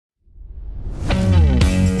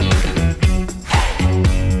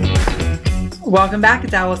Welcome back.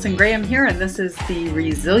 It's Allison Graham here, and this is the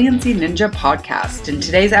Resiliency Ninja podcast. And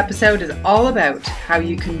today's episode is all about how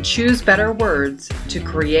you can choose better words to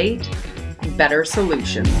create better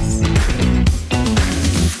solutions.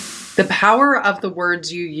 The power of the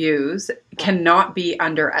words you use cannot be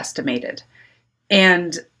underestimated.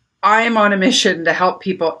 And I am on a mission to help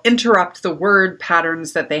people interrupt the word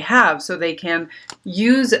patterns that they have so they can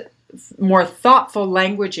use more thoughtful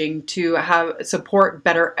languaging to support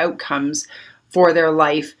better outcomes for their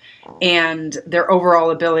life and their overall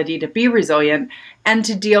ability to be resilient and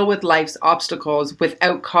to deal with life's obstacles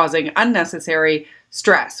without causing unnecessary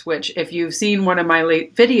stress, which if you've seen one of my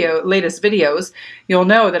latest videos, you'll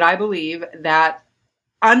know that I believe that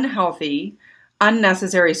unhealthy,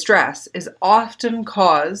 unnecessary stress is often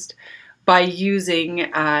caused by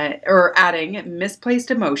using or adding misplaced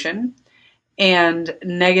emotion and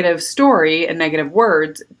negative story and negative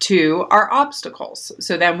words to our obstacles.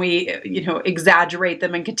 So then we, exaggerate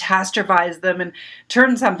them and catastrophize them and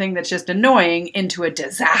turn something that's just annoying into a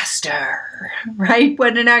disaster, right?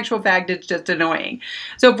 When in actual fact, it's just annoying.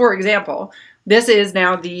 So for example, this is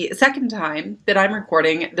now the second time that I'm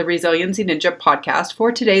recording the Resiliency Ninja podcast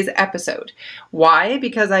for today's episode. Why?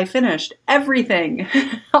 Because I finished everything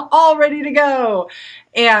all ready to go.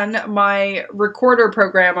 And my recorder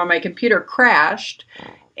program on my computer crashed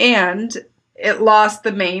and it lost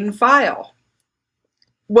the main file.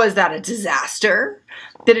 Was that a disaster?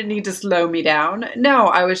 Did it need to slow me down? No,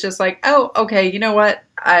 I was just like, oh, okay, you know what?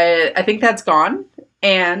 I think that's gone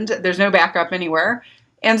and there's no backup anywhere.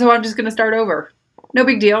 And so I'm just going to start over. No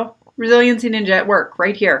big deal. Resiliency Ninja at work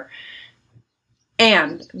right here.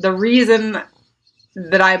 And the reason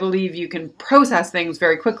that I believe you can process things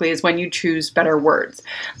very quickly is when you choose better words.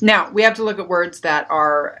 Now, we have to look at words that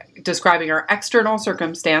are describing our external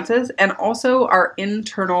circumstances and also our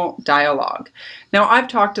internal dialogue. Now, I've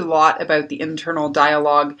talked a lot about the internal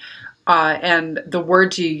dialogue and the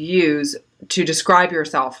words you use to describe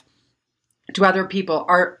yourself to other people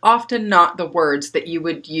are often not the words that you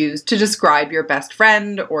would use to describe your best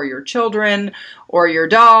friend or your children or your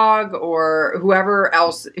dog or whoever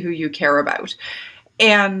else who you care about.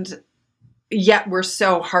 And yet we're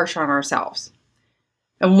so harsh on ourselves.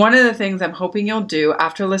 And one of the things I'm hoping you'll do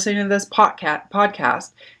after listening to this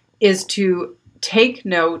podcast is to take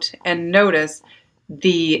note and notice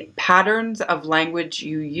the patterns of language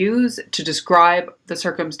you use to describe the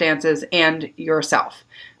circumstances and yourself.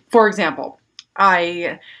 For example,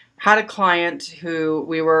 I had a client who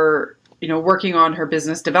we were, working on her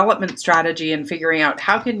business development strategy and figuring out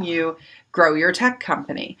how can you grow your tech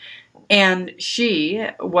company. And she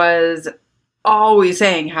was always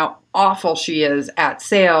saying how awful she is at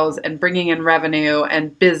sales and bringing in revenue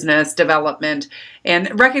and business development,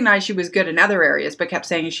 and recognized she was good in other areas, but kept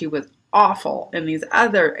saying she was awful in these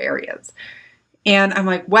other areas. And I'm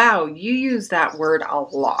like, wow, you use that word a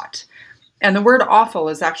lot. And the word awful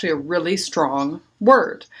is actually a really strong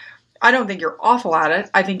word. I don't think you're awful at it.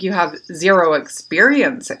 I think you have zero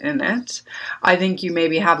experience in it. I think you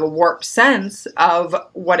maybe have a warped sense of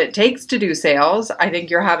what it takes to do sales. I think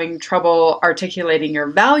you're having trouble articulating your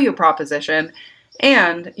value proposition,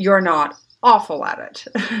 and you're not awful at it.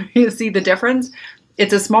 You see the difference?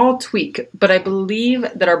 It's a small tweak, but I believe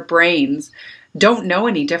that our brains don't know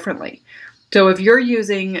any differently. So if you're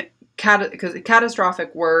using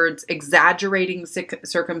catastrophic words, exaggerating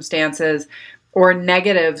circumstances, or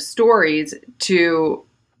negative stories to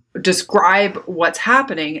describe what's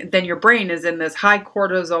happening, then your brain is in this high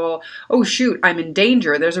cortisol, oh shoot, I'm in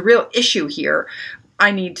danger. There's a real issue here.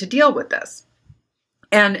 I need to deal with this.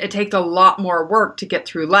 And it takes a lot more work to get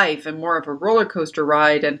through life and more of a roller coaster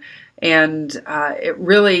ride. And it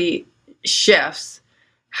really shifts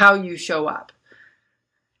how you show up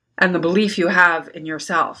and the belief you have in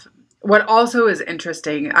yourself. What also is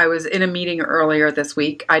interesting, I was in a meeting earlier this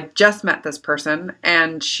week. I just met this person,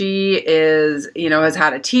 and she is, has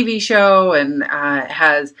had a TV show and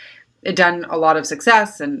has done a lot of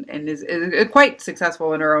success and is quite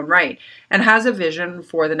successful in her own right, and has a vision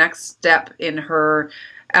for the next step in her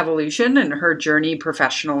evolution and her journey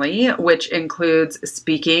professionally, which includes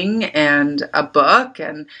speaking and a book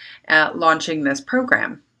and launching this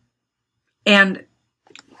program.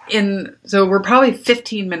 So we're probably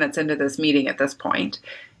 15 minutes into this meeting at this point,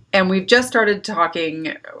 and we've just started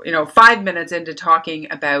talking, 5 minutes into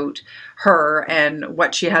talking about her and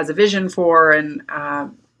what she has a vision for and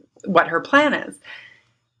what her plan is.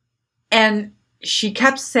 And she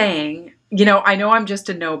kept saying, I know I'm just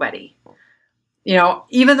a nobody.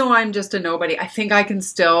 Even though I'm just a nobody, I think I can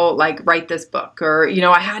still write this book. Or,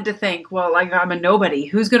 I had to think, I'm a nobody.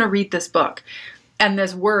 Who's going to read this book? And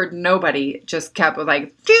this word nobody just kept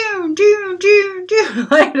like, do, do, do, do,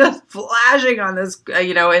 like just flashing on this,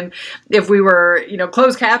 and if we were,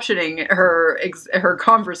 closed captioning her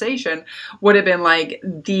conversation, would have been like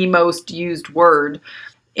the most used word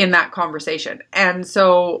in that conversation. And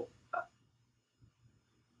so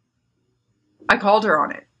I called her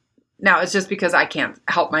on it. Now, it's just because I can't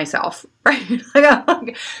help myself, right?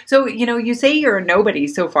 So, you say you're a nobody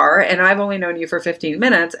so far, and I've only known you for 15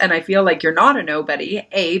 minutes, and I feel like you're not a nobody,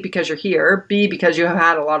 A, because you're here, B, because you have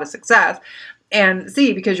had a lot of success, and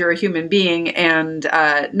C, because you're a human being, and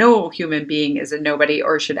no human being is a nobody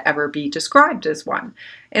or should ever be described as one.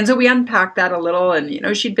 And so we unpacked that a little,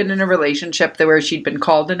 and, she'd been in a relationship where she'd been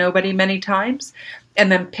called a nobody many times,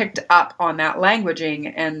 and then picked up on that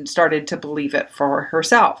languaging and started to believe it for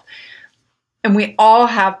herself. And we all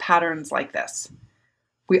have patterns like this.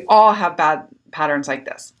 We all have bad patterns like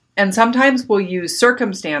this. And sometimes we'll use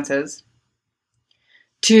circumstances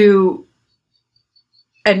and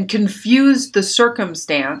confuse the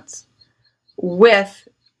circumstance with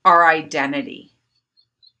our identity.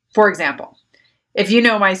 For example, if you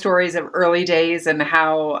know my stories of early days and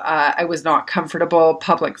how I was not comfortable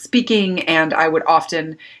public speaking and I would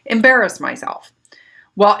often embarrass myself.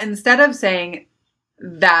 Well, instead of saying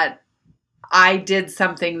that I did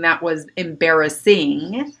something that was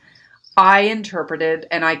embarrassing, I interpreted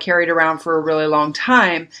and I carried around for a really long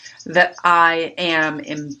time that I am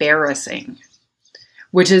embarrassing,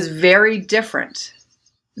 which is very different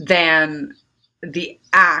than the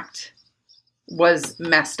act was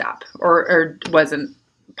messed up or wasn't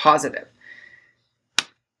positive.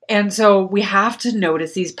 And so we have to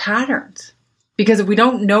notice these patterns, because if we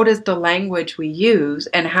don't notice the language we use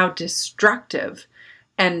and how destructive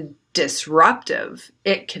and disruptive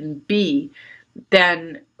it can be,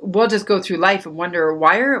 then we'll just go through life and wonder,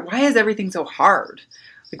 why is everything so hard?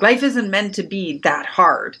 Like, life isn't meant to be that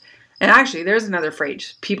hard. And actually, there's another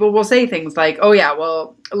phrase. People will say things like, oh yeah,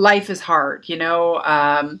 well, life is hard,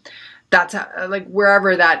 that's like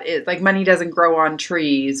wherever that is, like money doesn't grow on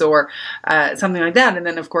trees or something like that. And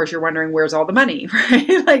then of course you're wondering, where's all the money,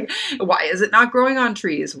 right? Like, why is it not growing on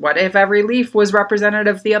trees? What if every leaf was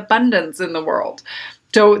representative of the abundance in the world?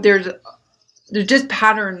 So there's just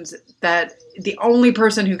patterns that the only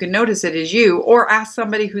person who can notice it is you, or ask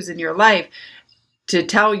somebody who's in your life to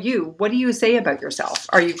tell you, what do you say about yourself?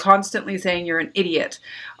 Are you constantly saying you're an idiot?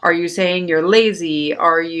 Are you saying you're lazy?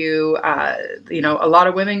 Are you, a lot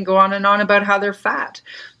of women go on and on about how they're fat.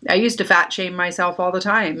 I used to fat shame myself all the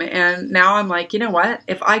time. And now I'm like, you know what?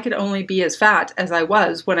 If I could only be as fat as I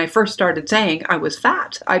was when I first started saying I was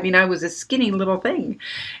fat. I mean, I was a skinny little thing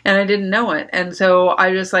and I didn't know it. And so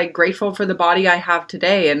I'm just like grateful for the body I have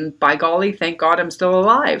today. And by golly, thank God I'm still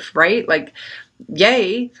alive, right? Like,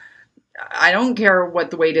 yay. I don't care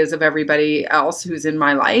what the weight is of everybody else who's in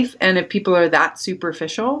my life. And if people are that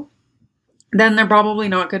superficial, then they're probably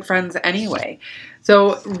not good friends anyway.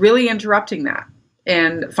 So really interrupting that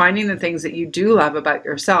and finding the things that you do love about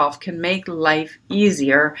yourself can make life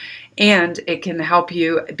easier, and it can help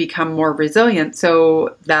you become more resilient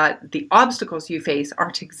so that the obstacles you face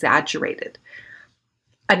aren't exaggerated.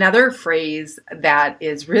 Another phrase that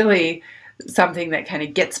is really something that kind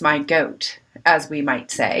of gets my goat, as we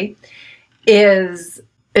might say, is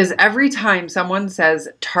every time someone says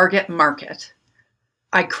target market,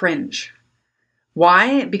 I cringe.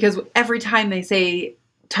 Why? Because every time they say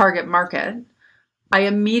target market, I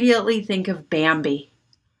immediately think of Bambi,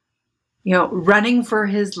 running for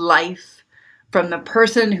his life from the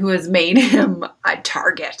person who has made him a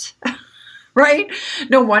target, right?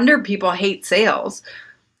 No wonder people hate sales.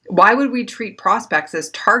 Why would we treat prospects as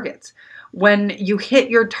targets? When you hit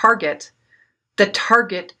your target, the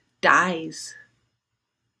target dies.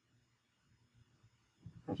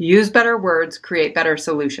 Use better words, create better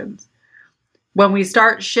solutions. When we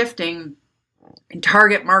start shifting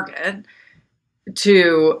target market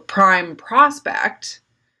to prime prospect,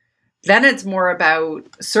 then it's more about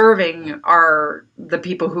serving the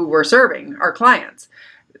people who we're serving, our clients.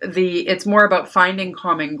 It's more about finding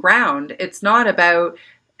common ground. It's not about,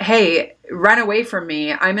 hey, run away from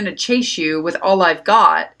me. I'm going to chase you with all I've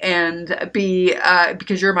got and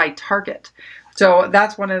because you're my target. So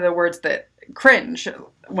that's one of the words that cringe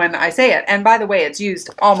when I say it. And by the way, it's used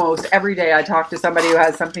almost every day I talk to somebody who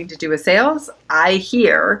has something to do with sales. I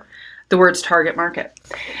hear the words target market.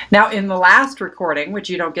 Now, in the last recording, which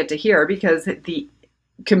you don't get to hear because the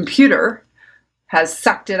computer has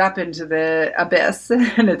sucked it up into the abyss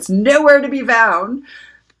and it's nowhere to be found,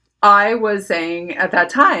 I was saying at that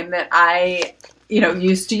time that I,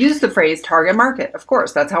 used to use the phrase target market. Of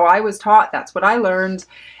course, that's how I was taught. That's what I learned.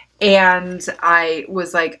 And I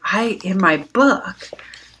was like, in my book,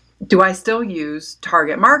 do I still use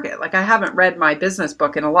target market? Like, I haven't read my business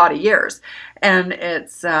book in a lot of years. And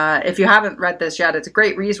it's, if you haven't read this yet, it's a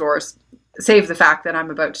great resource, save the fact that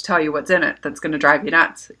I'm about to tell you what's in it that's going to drive you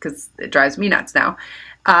nuts, because it drives me nuts now.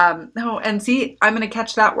 No, and see, I'm going to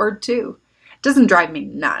catch that word too. It doesn't drive me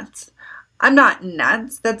nuts. I'm not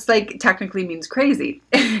nuts. That's like technically means crazy.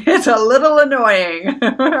 It's a little annoying,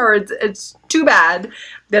 or it's too bad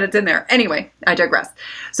that it's in there. Anyway, I digress.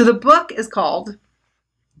 So the book is called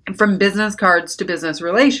From Business Cards to Business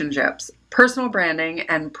Relationships, Personal Branding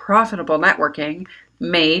and Profitable Networking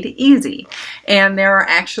Made Easy. And there are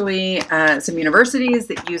actually some universities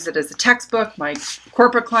that use it as a textbook. My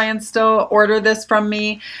corporate clients still order this from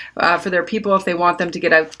me for their people if they want them to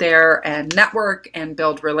get out there and network and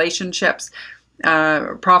build relationships,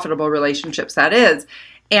 profitable relationships, that is.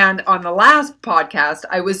 And on the last podcast,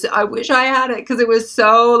 I wish I had it, because it was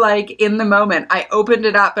so like in the moment. I opened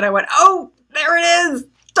it up and I went, oh, there it is,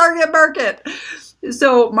 target market.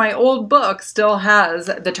 So my old book still has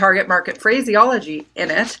the target market phraseology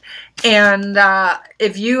in it. And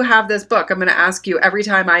if you have this book, I'm going to ask you every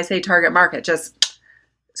time I say target market, just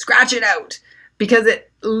scratch it out, because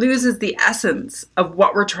it loses the essence of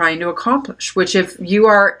what we're trying to accomplish, which if you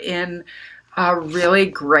are in a really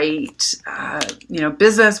great,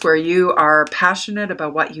 business where you are passionate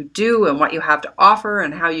about what you do and what you have to offer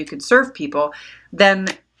and how you can serve people, then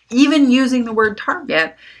even using the word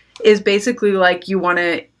target is basically like you want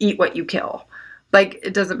to eat what you kill. Like,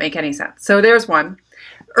 it doesn't make any sense. So there's one.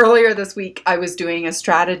 Earlier this week, I was doing a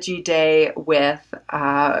strategy day with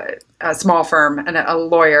a small firm and a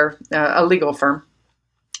lawyer, a legal firm,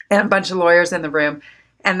 and a bunch of lawyers in the room.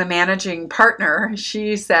 And the managing partner,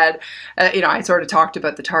 she said, I sort of talked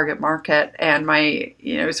about the target market and my,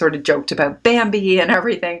 sort of joked about Bambi and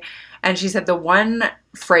everything. And she said, the one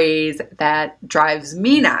phrase that drives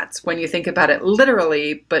me nuts when you think about it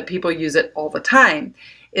literally, but people use it all the time,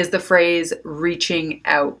 is the phrase reaching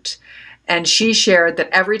out. And she shared that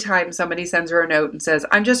every time somebody sends her a note and says,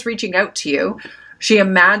 I'm just reaching out to you, she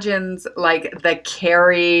imagines like the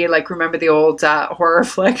Carrie, like remember the old horror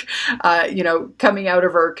flick, coming out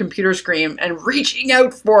of her computer screen and reaching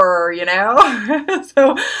out for her,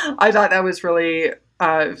 So I thought that was really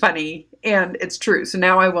funny, and it's true. So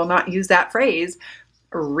now I will not use that phrase,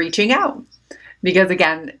 reaching out, because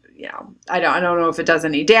again, I don't know if it does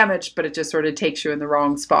any damage, but it just sort of takes you in the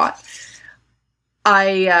wrong spot.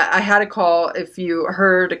 I had a call, if you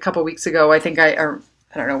heard a couple weeks ago, I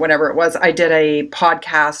don't know, whenever it was, I did a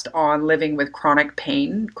podcast on living with chronic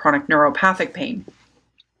pain, chronic neuropathic pain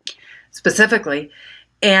specifically.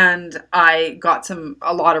 And I got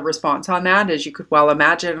a lot of response on that, as you could well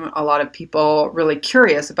imagine. A lot of people really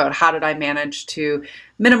curious about how did I manage to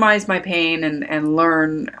minimize my pain and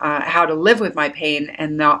learn how to live with my pain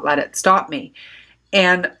and not let it stop me.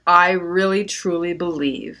 And I really, truly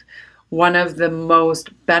believe one of the most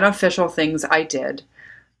beneficial things I did,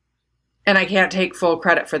 and I can't take full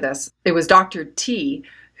credit for this, it was Dr. T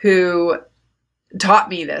who taught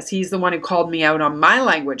me this. He's the one who called me out on my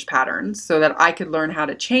language patterns so that I could learn how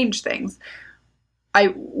to change things.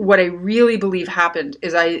 What I really believe happened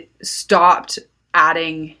is I stopped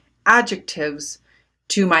adding adjectives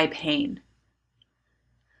to my pain.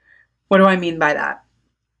 What do I mean by that?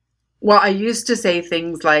 Well, I used to say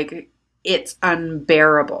things like, it's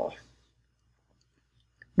unbearable.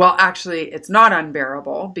 Well, actually, it's not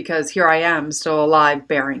unbearable, because here I am still alive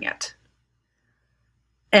bearing it.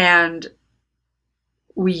 And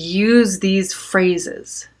we use these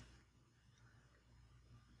phrases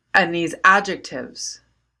and these adjectives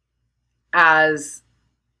as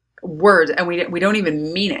words, and we don't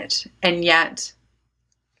even mean it. And yet,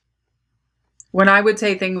 when I would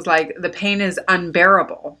say things like, the pain is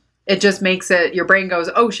unbearable, it just makes it, your brain goes,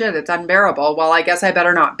 oh shit, it's unbearable. Well, I guess I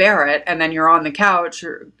better not bear it. And then you're on the couch,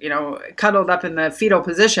 cuddled up in the fetal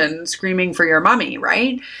position, screaming for your mommy,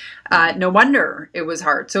 right? No wonder it was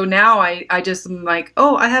hard. So now I just am like,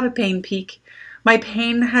 oh, I have a pain peak. My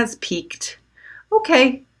pain has peaked.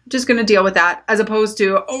 Okay, just going to deal with that, as opposed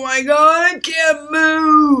to, oh my God, I can't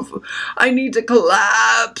move. I need to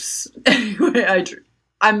collapse. Anyway,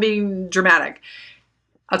 I'm being dramatic.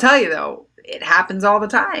 I'll tell you though, it happens all the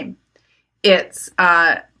time. It's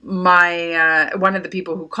one of the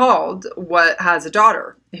people who called has a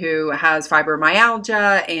daughter who has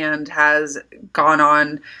fibromyalgia and has gone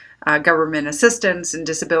on government assistance and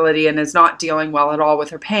disability and is not dealing well at all with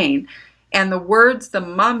her pain. And the words the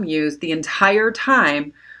mom used the entire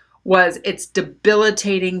time was, it's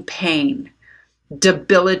debilitating pain.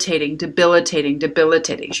 Debilitating, debilitating,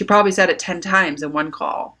 debilitating. She probably said it 10 times in one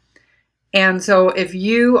call. And so if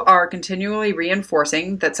you are continually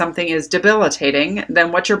reinforcing that something is debilitating,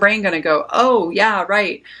 then what's your brain going to go, oh, yeah,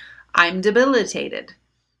 right, I'm debilitated.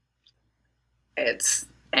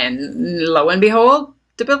 And lo and behold,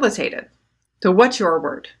 debilitated. So what's your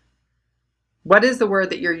word? What is the word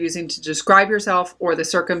that you're using to describe yourself or the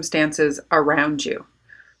circumstances around you?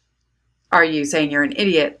 Are you saying you're an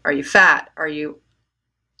idiot? Are you fat? Are you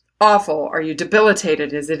awful? Are you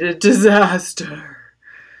debilitated? Is it a disaster?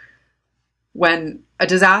 When a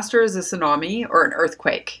disaster is a tsunami or an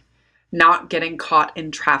earthquake, not getting caught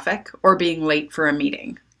in traffic or being late for a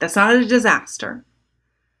meeting, that's not a disaster.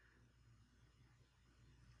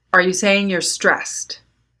 Are you saying you're stressed?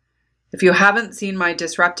 If you haven't seen my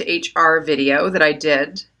Disrupt HR video that I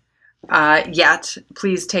did yet,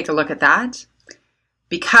 please take a look at that,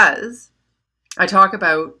 because I talk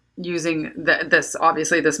about using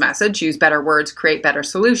this message, use better words, create better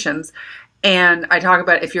solutions. And I talk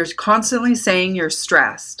about if you're constantly saying you're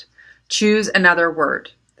stressed, choose another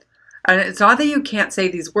word. And it's not that you can't say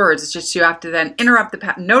these words, it's just you have to then interrupt the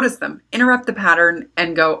pattern, notice them, interrupt the pattern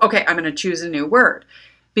and go, okay, I'm going to choose a new word.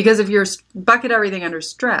 Because if you're bucket everything under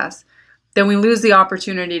stress, then we lose the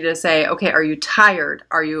opportunity to say, okay, are you tired?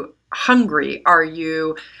 Are you hungry? Are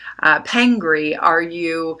you pangry? Are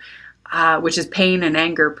you, which is pain and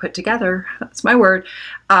anger put together, that's my word.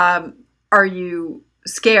 Are you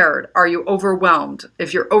scared? Are you overwhelmed?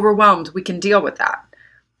 If you're overwhelmed, we can deal with that.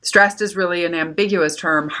 Stressed is really an ambiguous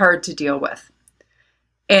term, hard to deal with.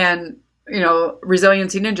 And,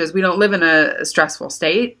 resiliency ninjas, we don't live in a stressful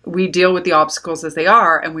state. We deal with the obstacles as they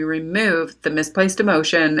are, and we remove the misplaced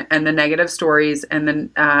emotion and the negative stories and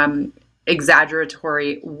the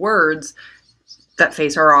exaggeratory words that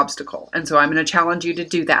face our obstacle. And so I'm going to challenge you to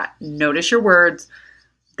do that. Notice your words.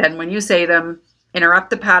 Then when you say them, interrupt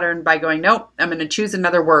the pattern by going, nope, I'm going to choose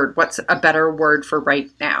another word. What's a better word for right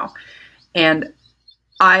now? And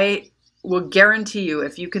I will guarantee you,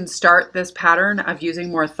 if you can start this pattern of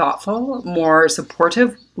using more thoughtful, more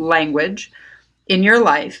supportive language in your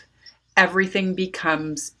life, everything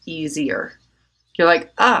becomes easier. You're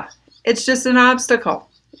like, it's just an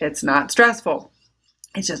obstacle. It's not stressful.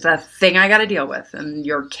 It's just a thing I got to deal with. And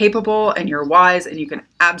you're capable and you're wise and you can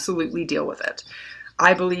absolutely deal with it.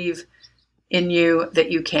 I believe in you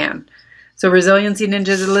that you can. So Resiliency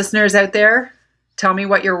Ninjas listeners out there, tell me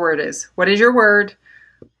what your word is. What is your word?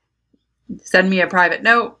 Send me a private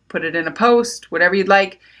note, put it in a post, whatever you'd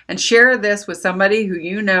like, and share this with somebody who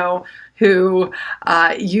you know who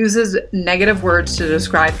uses negative words to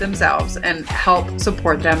describe themselves, and help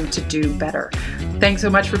support them to do better. Thanks so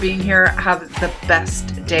much for being here. Have the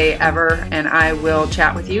best day ever, and I will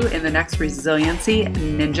chat with you in the next Resiliency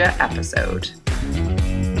Ninja episode.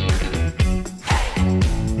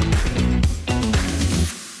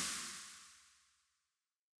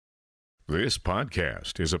 This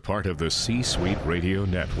podcast is a part of the C-Suite Radio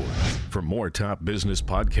Network. For more top business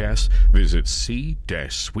podcasts, visit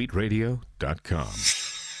c-suiteradio.com.